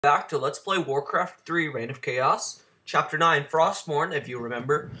Back to Let's Play Warcraft 3 Reign of Chaos, Chapter 9, Frostmourne. If you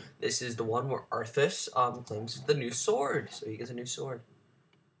remember, this is the one where Arthas claims the new sword, so he gets a new sword.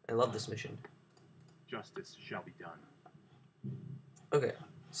 I love this mission. Justice shall be done. Okay,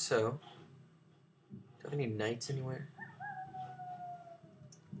 so, do I have any knights anywhere?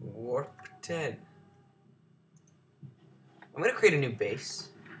 Warp 10. I'm gonna create a new base.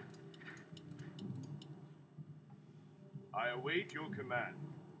 I await your command.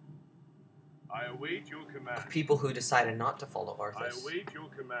 I await your command. Of people who decided not to follow I Arthas. await your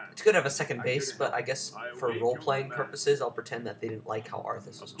command. It's good to have a second base, but I guess for await role-playing your purposes, I'll pretend that they didn't like how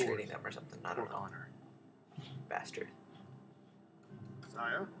Arthas was Of course. treating them or something. I don't For know. honor. Bastard.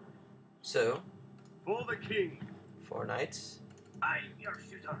 Sire, So, for the king. 4 knights. I'm your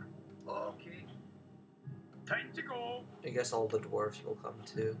shooter. Okay. Time to go. I guess all the dwarves will come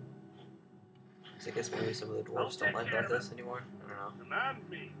too. 'Cause I guess maybe some of the dwarves I'll don't take like care of Arthas it. anymore. I don't know. Command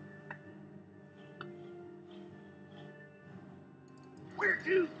me. Where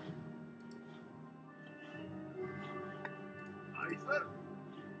to? Aye, sir.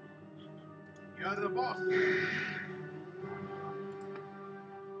 You're the boss.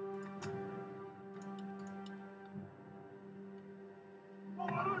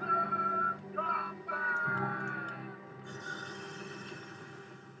 Order combat!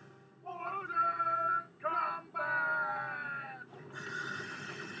 Order combat!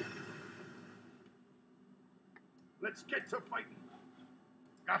 Let's get to fighting.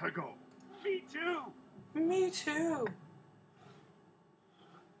 Gotta go. Me too. Me too.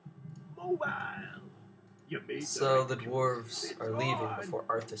 Mobile. You made So right the choice. dwarves It's are leaving on. before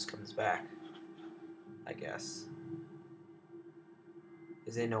Arthas comes back. I guess.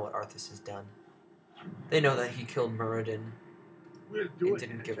 Because they know what Arthas has done. They know that he killed Muradin We'll do and it.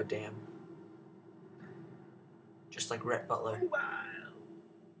 didn't give a damn. Just like Rhett Butler. Mobile.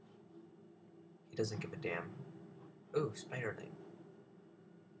 He doesn't give a damn. Ooh, Spiderling.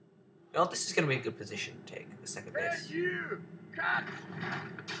 Well, this is going to be a good position to take, the second Hey, base. you! Cut!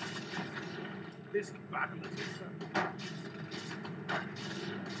 This battle is over.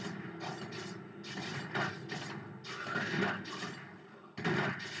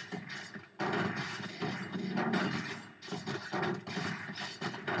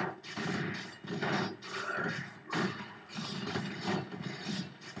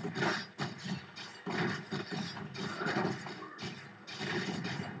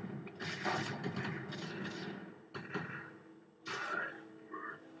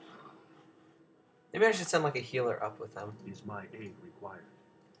 Maybe I should send like a healer up with them. Is my aid required?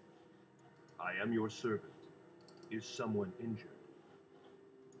 I am your servant. Is someone injured?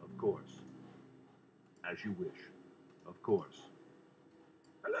 Of course. As you wish. Of course.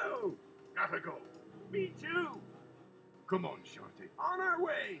 Hello! Gotta go. Me too! Come on, Shorty. On our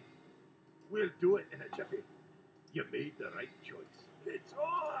way! We'll do it in a jiffy. You made the right choice. It's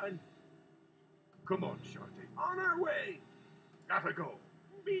on! Come on, Shorty. On our way! Gotta go.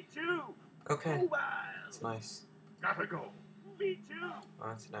 Me too! Okay, Mobile! that's nice. Gotta go. Me too! Oh,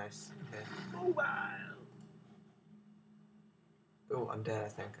 that's nice. Okay. Mobile! Oh, undead, I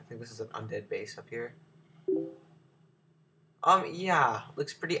think. I think this is an undead base up here. Yeah.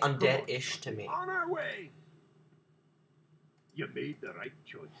 Looks pretty undead-ish to me. On our way! You made the right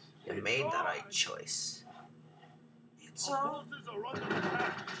choice. You It's made the on. right choice. It's Our on. forces are under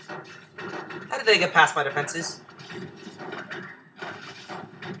attack. How did they get past my defenses?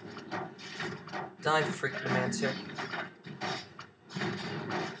 Die, freaking mancer.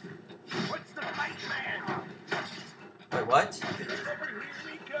 What's the fight, man? Wait, what? Did you ever hear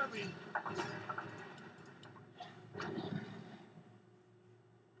me coming?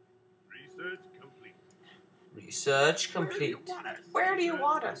 Research complete. Research complete. Where do you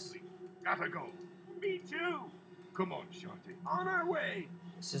want us? Gotta go. Me too. Come on, Shorty. On our way.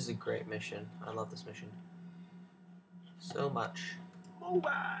 This is a great mission. I love this mission. So much. Mobile.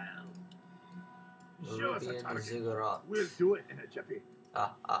 Show us a Ruby and target. Ziggurat. We'll do it in a jiffy.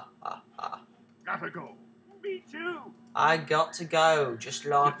 Ah. Gotta go. Me too. I got to go, just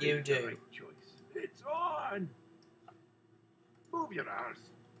like you made the do. right choice. It's on. Move your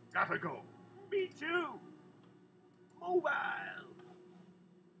arse. Gotta go. Me too. Mobile.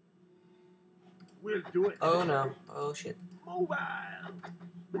 We'll do it. Oh no. Oh shit. Mobile.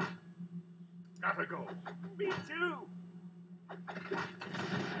 Gotta go. Me too.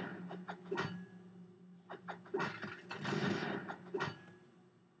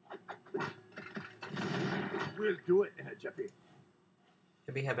 We'll do it in a jiffy.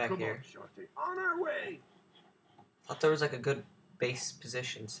 Maybe head back Come here. on, Shorty. On our way. Thought there was like a good base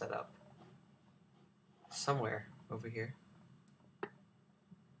position set up. Somewhere over here.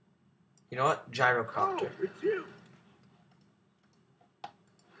 You know what? Gyrocopter. Oh, it's you. It's you.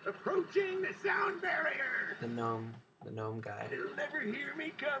 Approaching the sound barrier. The gnome guy. They'll never hear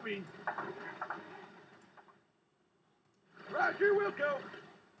me coming. Roger, Wilco.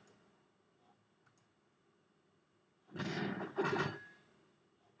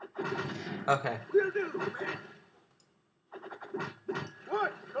 Okay. Will do, man.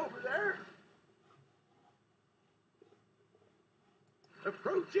 What? Over there?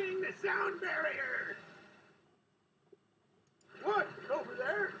 Approaching the sound barrier. What? Over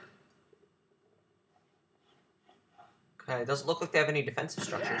there? Okay, it doesn't look like they have any defensive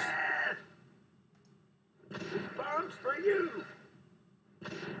structures. Yeah. This bomb's for you.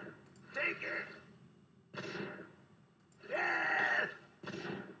 Take it. Yeah.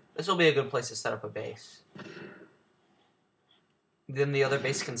 This will be a good place to set up a base. Then the other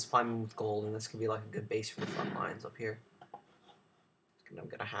base can supply me with gold, and this can be like a good base for the front lines up here. I'm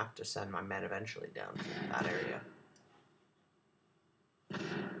gonna have to send my men eventually down to that area.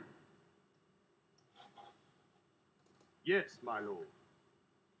 Yes, my lord.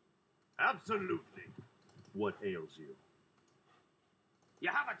 Absolutely. What ails you? You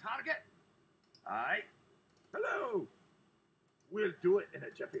have a target? Aye. Hello. We'll do it in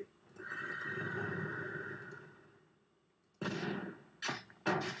a jiffy.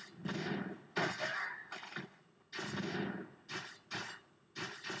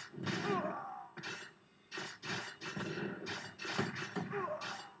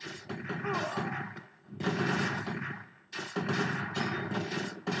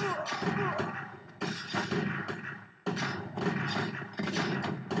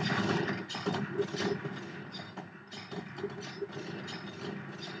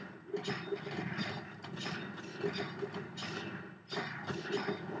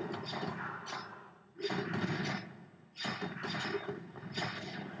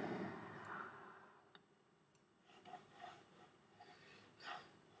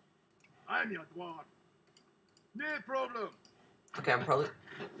 I'm your dwarf. No problem. Okay, I'm probably...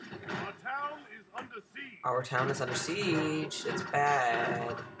 Our town is under siege. Our town is under siege. It's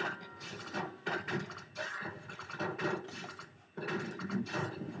bad.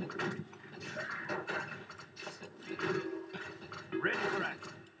 Ready for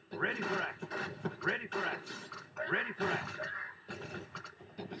action. Ready for action. Ready for action. Ready for action.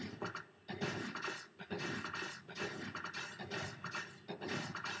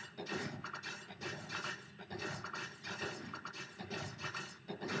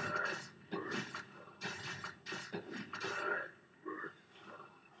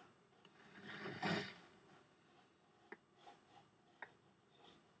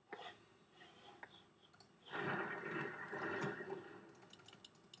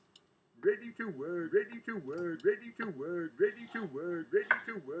 Ready to work, ready to work, ready to work, ready to work, ready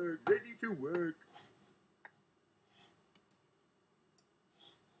to work, ready to work.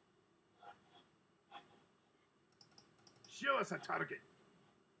 Show us a target.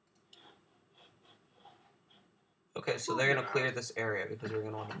 Okay, so they're gonna clear this area because we're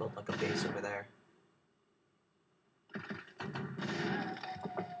gonna want to build like a base over there.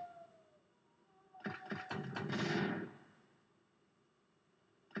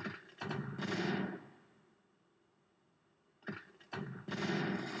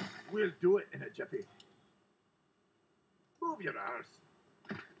 We'll do it in a jiffy. Move your arse.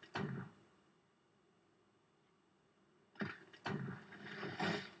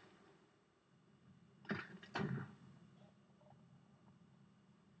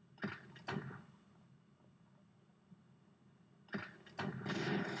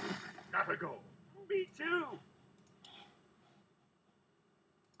 Gotta go. Me too.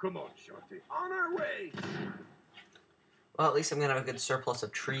 Come on, Shorty. On our way. Well, at least I'm gonna have a good surplus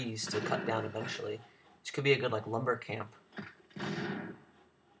of trees to cut down eventually. This could be a good like lumber camp.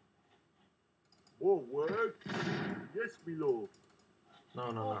 More work? Yes, me lord. No,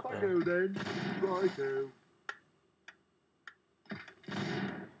 Off not I there. go then. Righto.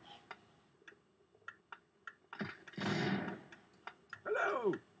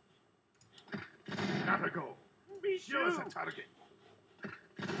 Hello. Gotta go. Me Show us a target.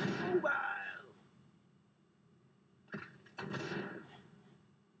 Mobile.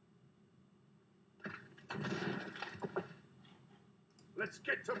 Let's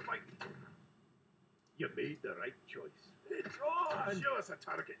get to fighting. You made the right choice. It's on. Show us a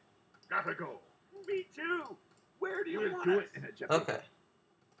target. Gotta go. Me too. Where do you want do us? It in a jiffy. Okay.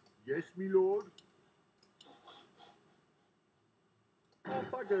 Yes, me lord.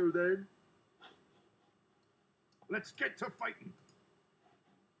 Off I go then. Let's get to fighting.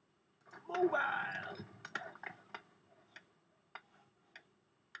 Mobile.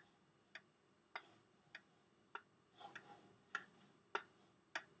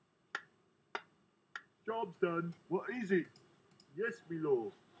 Job's done. What is it? Yes, me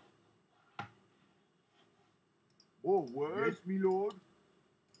lord. More word? Yes, me lord.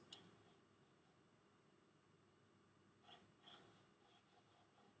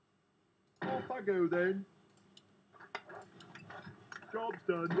 Off I go then. Job's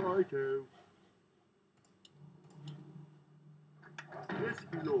done, righto. Yes,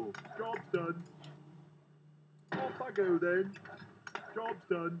 me lord. Job's done. Off I go then. Job's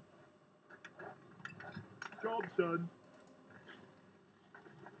done. Job's done.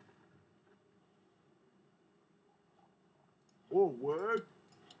 More word?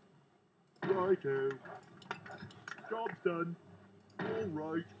 Righto. Job's done. All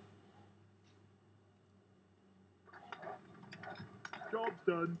right. Job's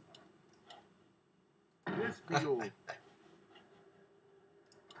done. Yes, me lord.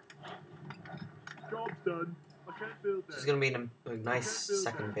 Job's done. I can't build that. This is gonna be a nice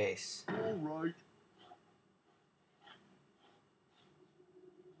second base. All right.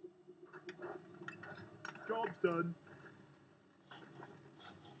 Job's done.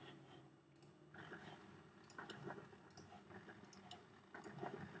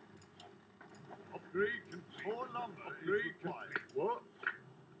 Upgrade complete. More lumber. Upgrade complete. What?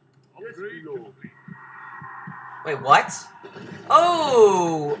 Upgrade complete. Wait, what?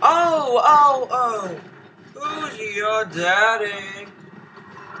 Oh! Oh! Oh! Oh! Who's your daddy?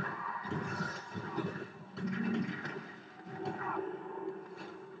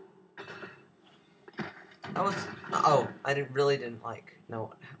 That was... Oh, I really didn't know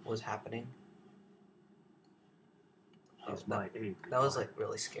what was happening. Oh, Is my aid that was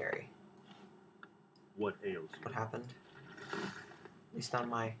really scary. What ails you? What happened? At least none of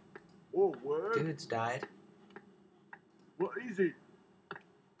my What word? dudes died. What is it?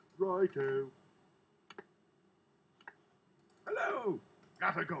 Righto. Hello.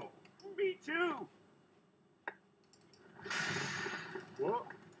 Gotta go. Me too. What?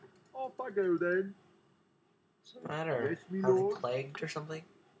 Off I go then. What's the matter? Yes, me Are they lord. plagued or something?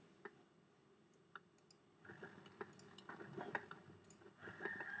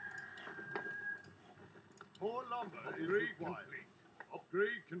 More lumber is required. Upgrade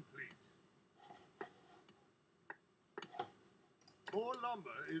complete. More lumber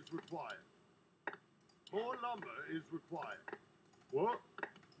is required. More lumber is required. What?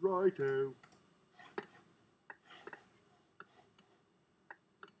 Righto.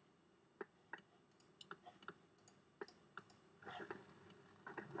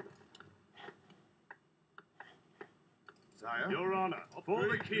 Sire? Your Honor, for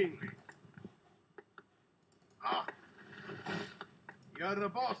the king. Ah. You're the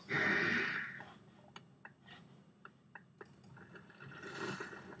boss.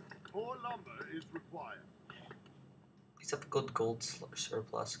 More lumber is required. He's have a good gold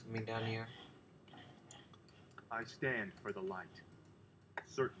surplus coming down here. I stand for the light.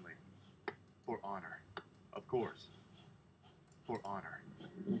 Certainly. For honor. Of course. For honor.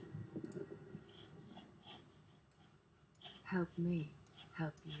 Help me,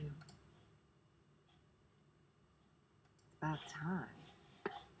 help you. It's about time.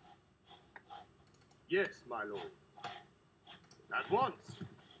 Yes, my lord. At once.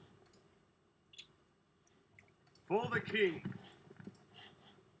 For the king.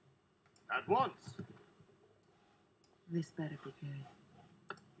 At once. This better be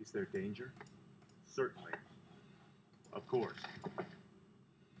good. Is there danger? Certainly. Of course.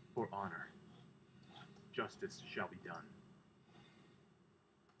 For honor. Justice shall be done.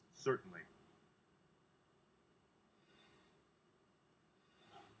 Certainly.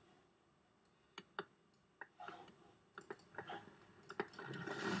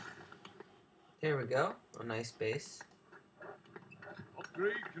 There we go. A nice base.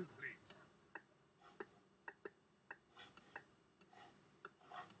 Upgrade complete.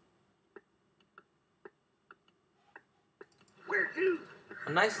 Where to?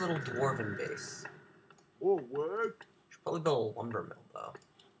 A nice little dwarven base. More work. Should probably build a lumber mill though.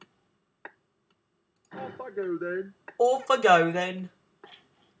 Off I go then. Off I go then.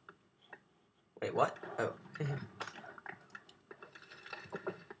 Wait, what? Oh.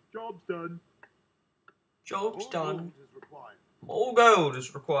 Job's done. Job's More done. gold is required. More gold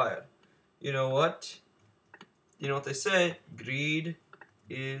is required. You know what? You know what they say? Greed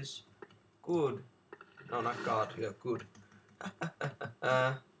is good. No, not God. Yeah, good.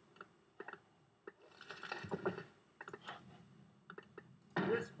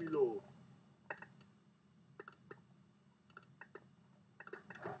 Yes, my lord.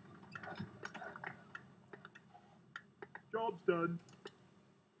 Job's done.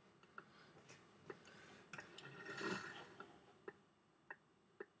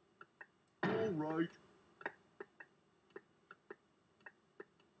 All right.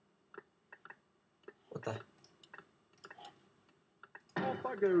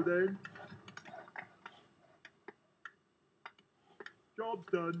 I go then. Job's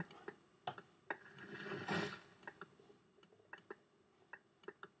done.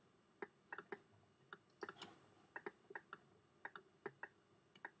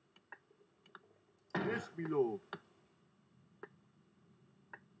 Yes, my lord.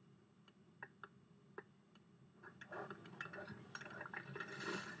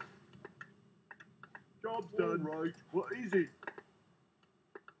 Job's done. All right. What is it?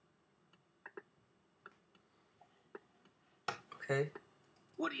 Okay.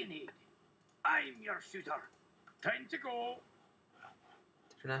 What do you need? I'm your shooter. Time to go.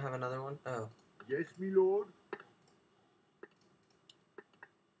 Did I have another one? Oh. Yes, my lord.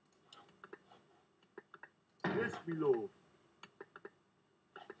 Yes, my lord.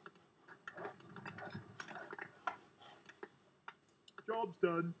 Job's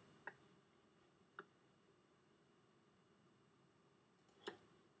done.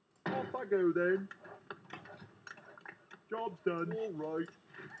 Off I go then. Job's done. All right.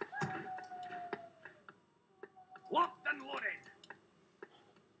 Locked and loaded.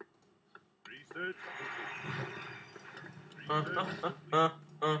 Research.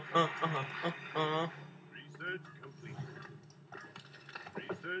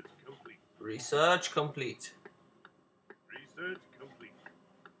 Research complete. Research complete. Research complete.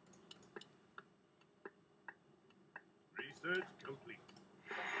 Research complete. Research complete.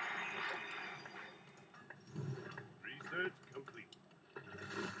 Research complete.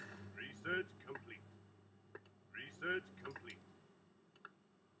 Research complete. Research complete.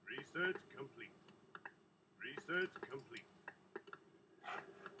 Research complete. Research complete.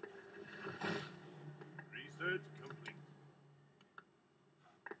 Research complete.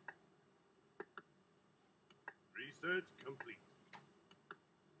 Research complete.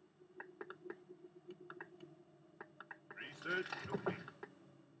 Research complete.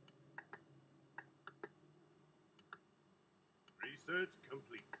 Research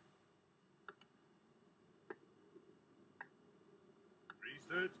complete.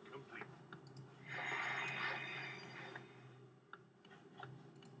 Research complete.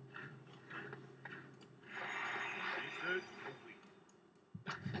 Research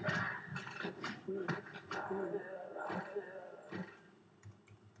complete.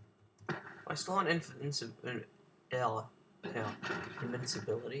 I still on invincibility. I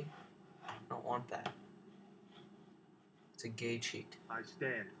don't want that. It's a gay cheat. I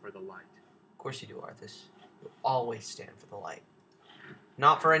stand for the light. Of course you do, Arthas. You always stand for the light.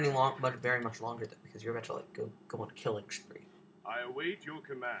 Not for any long, but very much longer though, because you're about to like go on a killing spree. I await your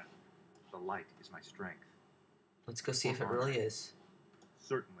command. The light is my strength. Let's go see if it really is.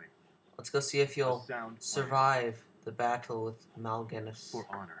 Certainly. Let's go see if you'll A sound plan. survive the battle with Mal'Ganis. For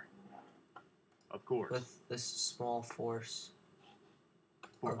honor. Of course. With this small force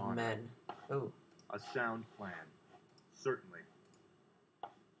For of honor. men. Oh, A sound plan. Certainly.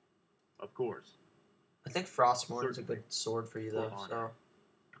 Of course. I think Frostmourne is a Certainly. good sword for you For though, so honor.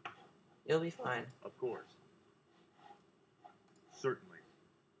 you'll be fine. Of course. Certainly.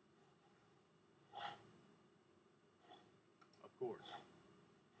 Of course.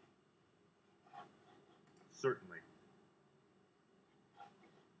 Certainly.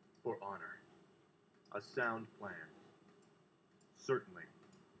 For honor. A sound plan. Certainly.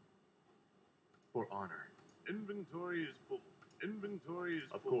 For honor. Inventory is full. Inventory is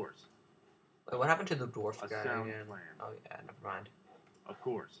Of full. course. Wait, what happened to the dwarf A guy sound again? plan. Oh yeah, never mind. Of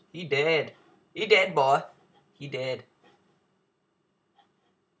course. He dead. He dead, boy. He dead.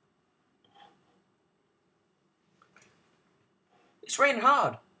 It's raining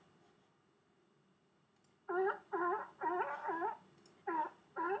hard.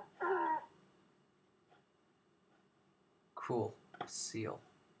 Cool. Seal.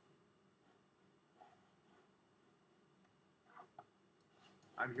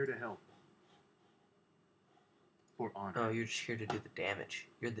 I'm here to help. For honor. Oh, you're just here to do the damage.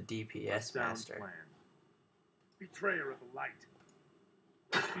 You're the A DPS sound master. plan. Betrayer of the light.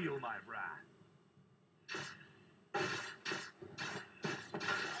 Feel my wrath.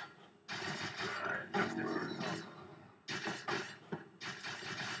 Justice is come.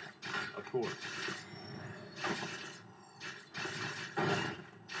 Of course.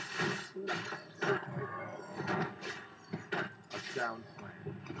 Certainly. A sound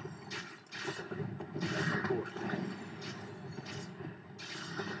plan. Of course.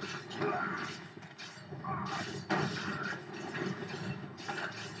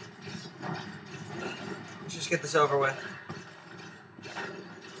 Let's just get this over with.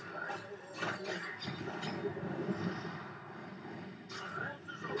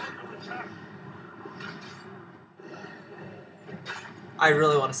 I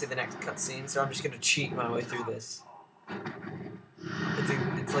really want to see the next cutscene, so I'm just gonna cheat my way through this.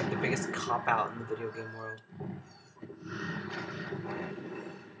 It's like the biggest cop out in the video game world.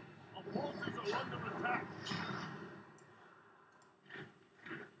 Our forces are under attack.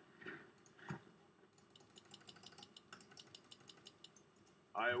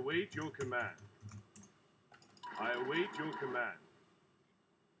 I await your command. I await your command.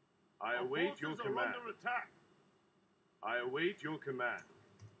 I await your command. I await your command.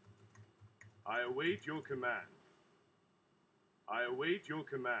 I await your command. I await your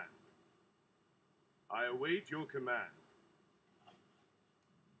command. I await your command.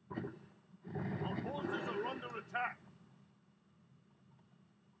 Our forces are under attack.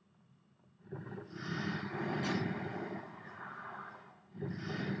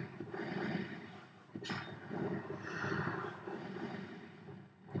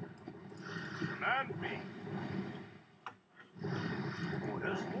 Command me.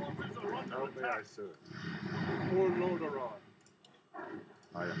 Orders. Forces are under attack. Sir. For Lordaeron.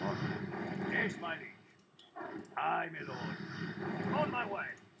 I am on. Yes, my liege. Aye, my lord. On my way.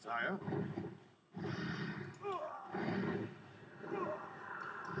 Sire?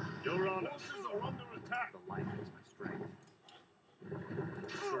 Your honor. Forces are under attack. The light is my strength.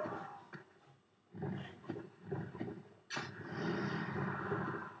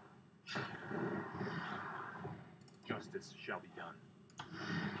 Justice shall be done.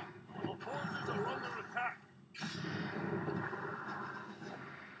 Our forces are under attack.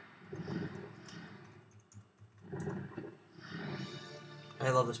 I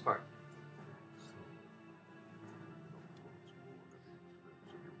love this part.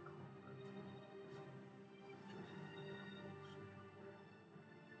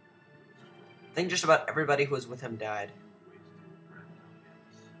 I think just about everybody who was with him died.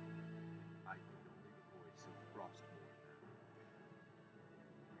 I can only the voice of Frostmourne now.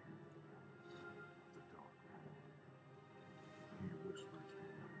 The dark lord. He whispers to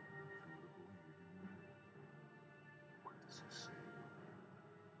me through the bleeding wind. What does he say?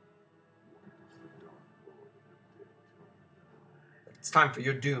 What does the dark lord of the dead tell me now? It's time for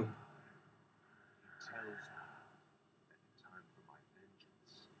your doom. He tells me that the time for my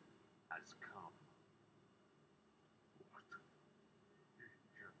vengeance has come. What? He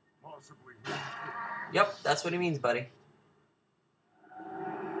can't possibly mean it. Yep, that's what he means, buddy.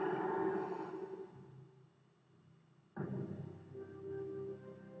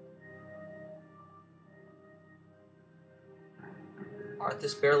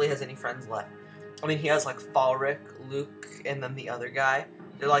 Arthas barely has any friends left. I mean, he has like Falric, Luke, and then the other guy.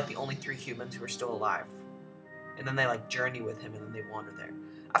 They're like the only 3 humans who are still alive. And then they like journey with him and then they wander there.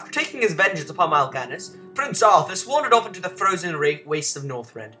 After taking his vengeance upon Mal'Ganis, Prince Arthas wandered off into the frozen wastes of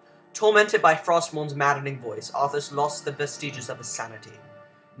Northrend. Tormented by Frostmourne's maddening voice, Arthas lost the vestiges of his sanity.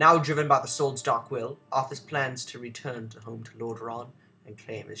 Now driven by the Sword's dark will, Arthas plans to return home to Lordaeron and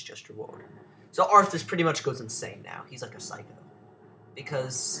claim his just reward. So Arthas pretty much goes insane now. He's like a psycho.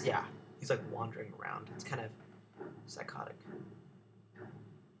 Because, yeah, he's like wandering around. It's kind of psychotic.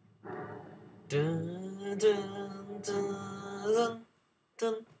 Dun, dun, dun, dun,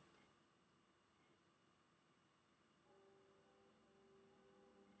 dun.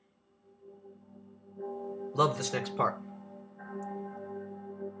 Love this next part.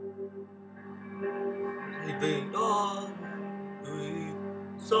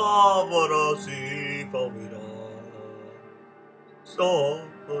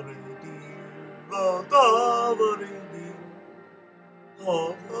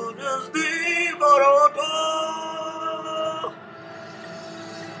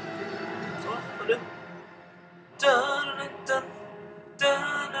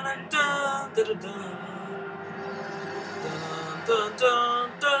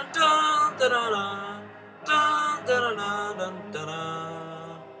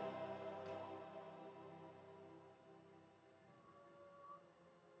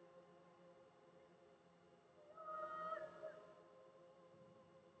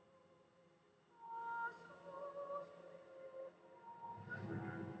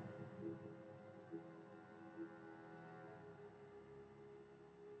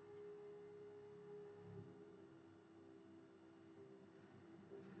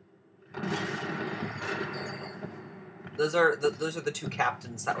 Those are the 2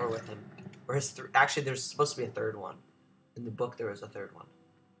 captains that were with him. Or his actually, there's supposed to be a 3rd one. In the book, there was a 3rd one.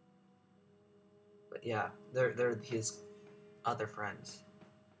 But yeah, they're his other friends.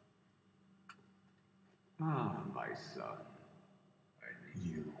 Ah, my son.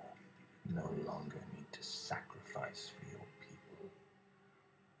 You no longer need to sacrifice for your people.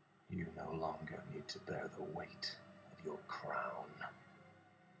 You no longer need to bear the weight of your crown.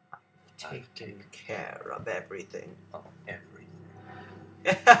 taken care of everything. Of everything.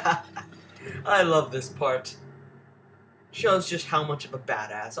 I love this part. Shows just how much of a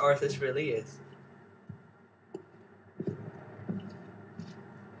badass Arthas really is.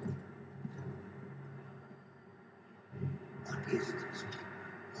 What is this?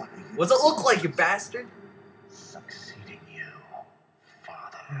 What are you What's it look like, you bastard? succeeding you,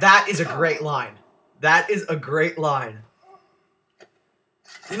 father? That is a great line. That is a great line.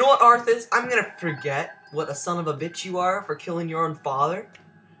 You know what, Arthas? I'm gonna forget what a son of a bitch you are for killing your own father,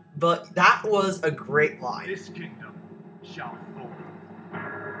 but that was a great line. This kingdom shall fall.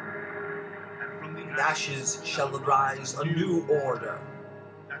 And from the The ashes shall arise a new order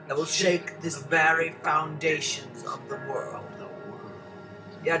that will shake this very foundations of the world.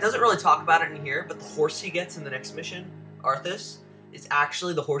 Yeah, it doesn't really talk about it in here, but the horse he gets in the next mission, Arthas, is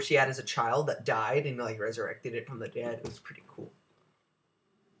actually the horse he had as a child that died and like resurrected it from the dead. It was pretty cool.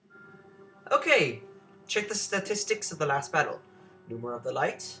 Okay, check the statistics of the last battle. Numer of the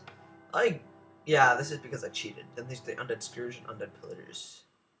light. Yeah, this is because I cheated. Then there's the undead scourge and undead pillars.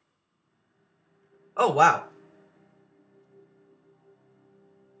 Oh wow.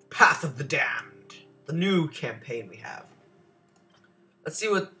 Path of the Damned. The new campaign we have. Let's see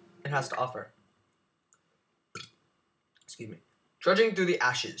what it has to offer. Excuse me. Trudging through the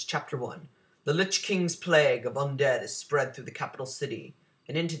ashes, Chapter 1. The Lich King's plague of undead is spread through the capital city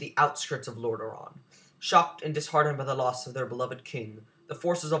and into the outskirts of Lordaeron. Shocked and disheartened by the loss of their beloved king, the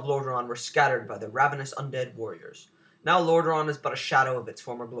forces of Lordaeron were scattered by the ravenous undead warriors. Now Lordaeron is but a shadow of its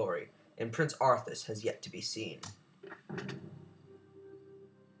former glory, and Prince Arthas has yet to be seen.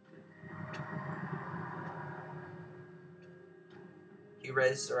 He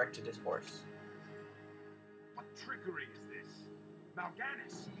resurrected his horse. What trickery is this?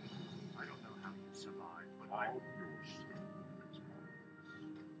 Mal'Ganis! I don't know how you survived, but All your servants,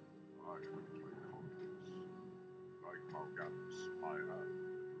 I have my confidence. Like Mal'Ganis, I am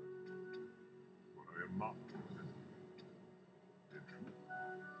but I am not your enemy. In truth,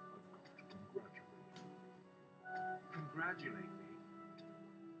 I've come to congratulate you congratulate me.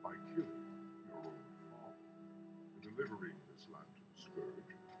 by killing your own father and delivering this land to the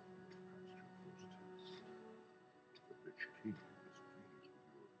scourge. Passed your first test. The Lich King is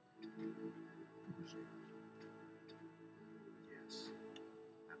pleased with your enthusiasm. Yes,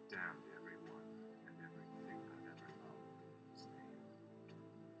 I've damned everyone and everything I've ever loved in his name.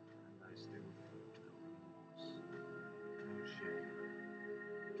 And I still feel no remorse, no shame, no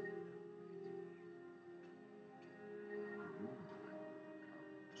pity. The rune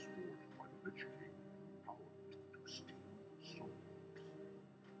was forged by the Lich King, powerful to steal souls.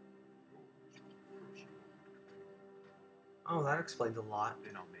 Yours was the first one. Oh, that explains a lot.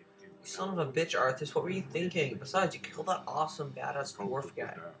 Then I'll make do. You son of a bitch, Arthas, what were you thinking? Besides, you killed that awesome, badass Hope dwarf of the guy.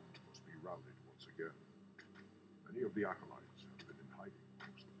 damned must be rallied once again. Many of the acolytes have been in hiding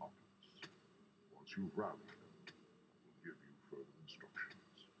amongst the populace. Once you've rallied them, I will give you further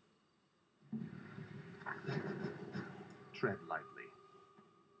instructions. Tread lightly.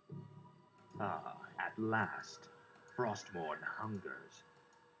 Ah, at last, Frostmourne hungers.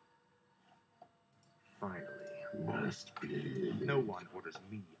 Finally, Must be. no one orders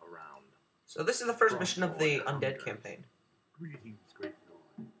me around. So this is the first mission of the undead campaign. Greetings, great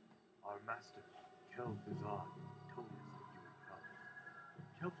lord. Our master, Kel'Thuzad, told us that you would come.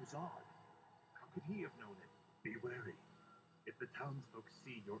 Kel'Thuzad? How could he have known it? Be wary. If the townsfolk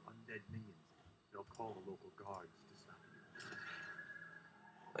see your undead minions, they'll call the local guards to stop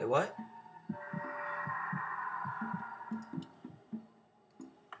you. Wait, what?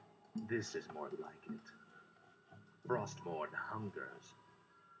 This is more like it. Frostmourne hungers.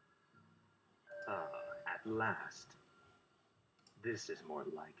 Ah, at last. This is more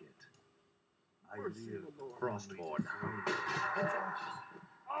like it. I live Frostmourne hungers.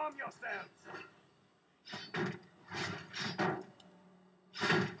 Arm yourselves!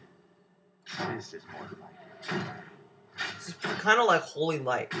 This is more like it. This is kind of like Holy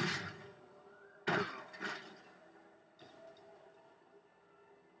Light.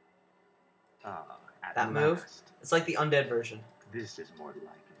 Ah, at That move? last. It's like the undead version. This is more like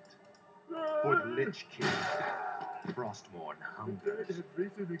it. For the Lich King, Frostmourne hungers.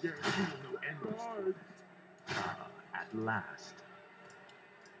 risen again. You will know endless. Ah, at last.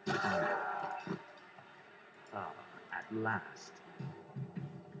 Ah, at last.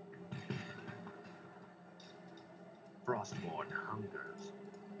 Frostmourne hungers.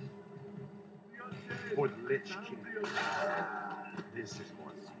 For the Lich King, this is more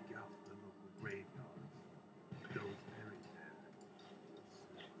like Seek out the local graveyards. Those buried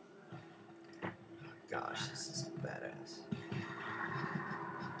there. Gosh, this is badass.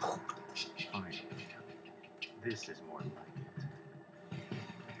 This is more like it.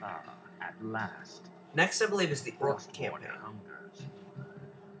 At last. Next, I believe, is the Orc Frostborn campaign. hungers.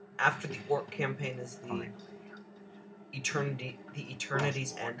 After the Orc campaign is the Finally. Eternity's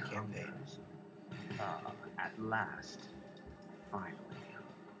Frostborn End campaign. hungers. At last. Finally.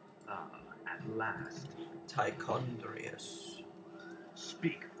 At last. Tichondrius.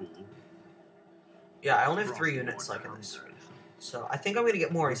 Speak, fool. Yeah, I only have 3 Frostborn units like in this hungers. arena. So I think I'm gonna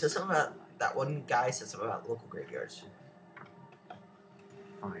get more. He said something about that one guy said something about local graveyards.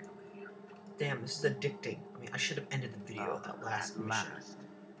 Finally. Damn, this is addicting. I mean, I should have ended the video with that last At mission. last.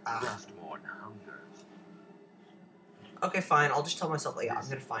 Ah. Frostborn hungers. Okay, fine. I'll just tell myself, like, yeah, I'm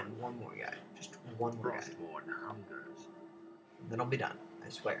gonna find one more guy. Just one more guy. Frostborn hungers. Then I'll be done. I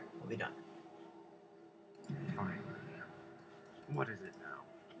swear, I'll be done. Finally. What is it now?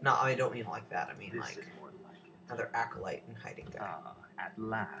 No, I don't mean like that. I mean This like is more like it. another acolyte and hiding guy. At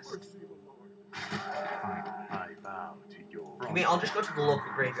last. Finally, I bow to your. I mean, I'll just go to the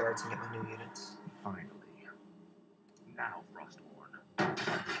local graveyards and get my new units. Finally. Now, Frostborn.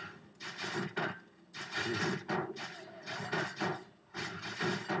 This is more like it.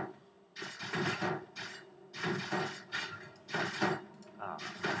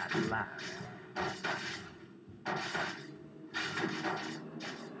 At last.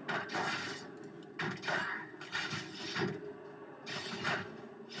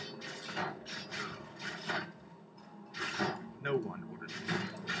 No one orders me.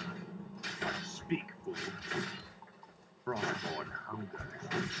 Speak, fool. Frostborn hungers.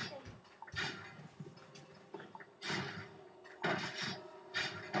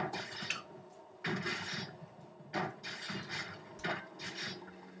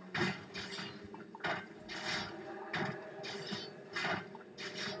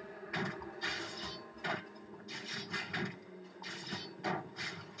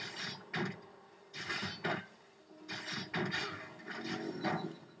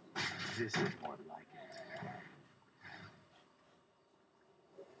 This is more like it.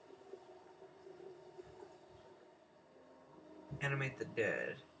 Animate the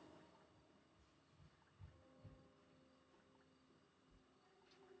dead.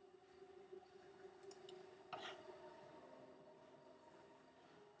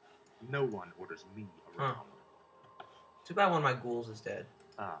 No one orders me around. Too bad one of my ghouls is dead.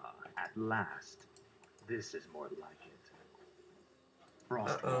 At last. This is more like it. Oh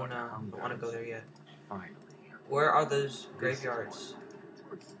Frostborn no, I don't want to go there yet. Finally. Where are those This is graveyards?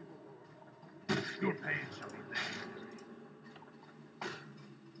 more like it. Your pain shall be legendary.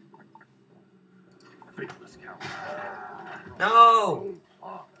 Faithless count. No!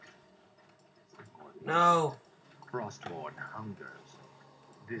 No! Frostborn hungers.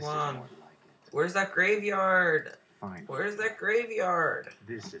 This Come is on. more like it. Where's that graveyard? Finally. Where's that graveyard?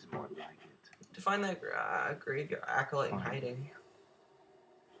 This is more like it. To find that graveyard acolyte in Finally. hiding.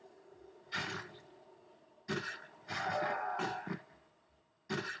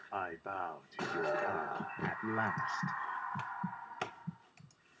 I bow to your at last.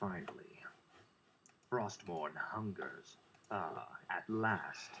 Finally. Frostborn hungers. At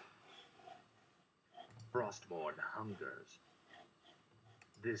last. Frostborn hungers.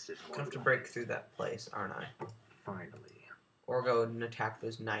 This is I'm more gonna have to like break it. through that place, aren't I? Finally. Or go and attack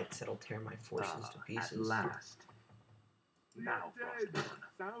those knights that'll tear my forces to pieces. At last. Now, Dead.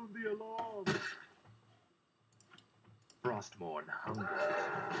 Frostborn. Sound the alarm. Frostborn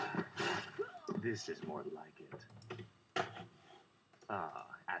hungers. This is more like it.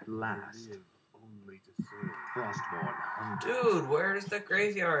 At last. Live only to serve. Frostborn hungers. Dude, where's the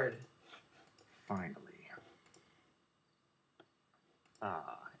graveyard? Finally.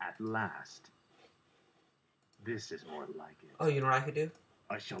 At last. This is more like it. Oh, you know what I could do?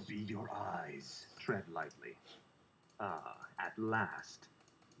 I shall be your eyes. Tread lightly. At last.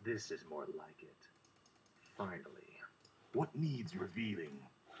 This is more like it. Finally. What needs revealing?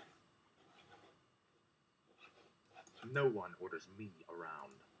 No one orders me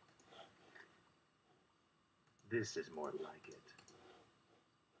around. This is more like it.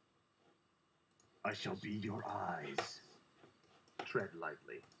 I shall be your eyes. Tread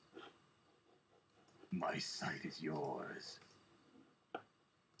lightly. My sight is yours.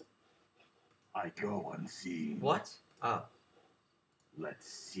 I go unseen. What? Oh.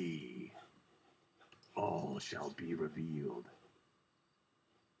 Let's see. All shall be revealed.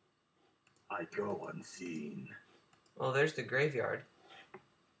 I go unseen. Well, there's the graveyard.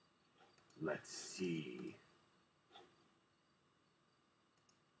 Let's see.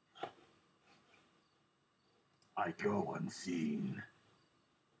 I go unseen.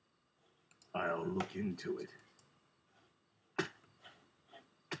 I'll look into it.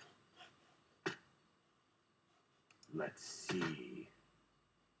 Let's see.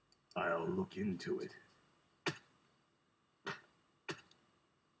 I'll look into it.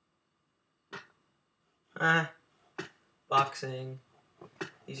 Boxing.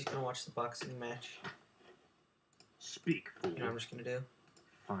 He's just gonna watch the boxing match. Speak, fool. You know what I'm just gonna do?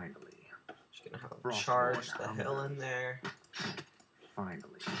 Finally. Just gonna have him Frostborn charge the hunger. hill in there.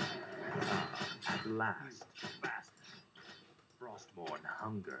 Finally. At last. Frostborn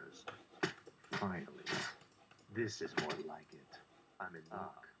hungers. Finally. This is more like it. I'm in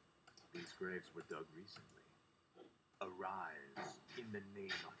luck. These graves were dug recently. Arise in the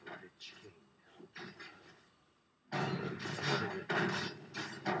name of the Lich King. What is it?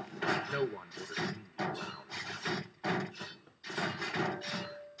 No one would have seen you around.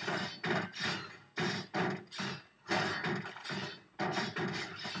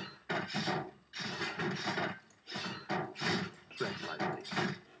 Tread lightly.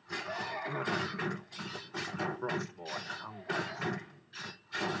 What is it? Frostborn hunger.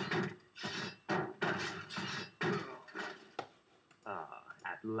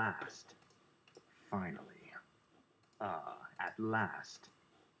 At last. Finally. At last.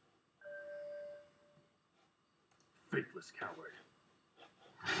 Faithless coward.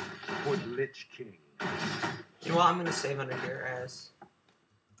 For the Lich King. You know what? I'm gonna save under here as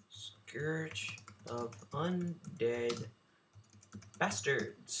Scourge of Undead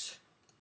Bastards.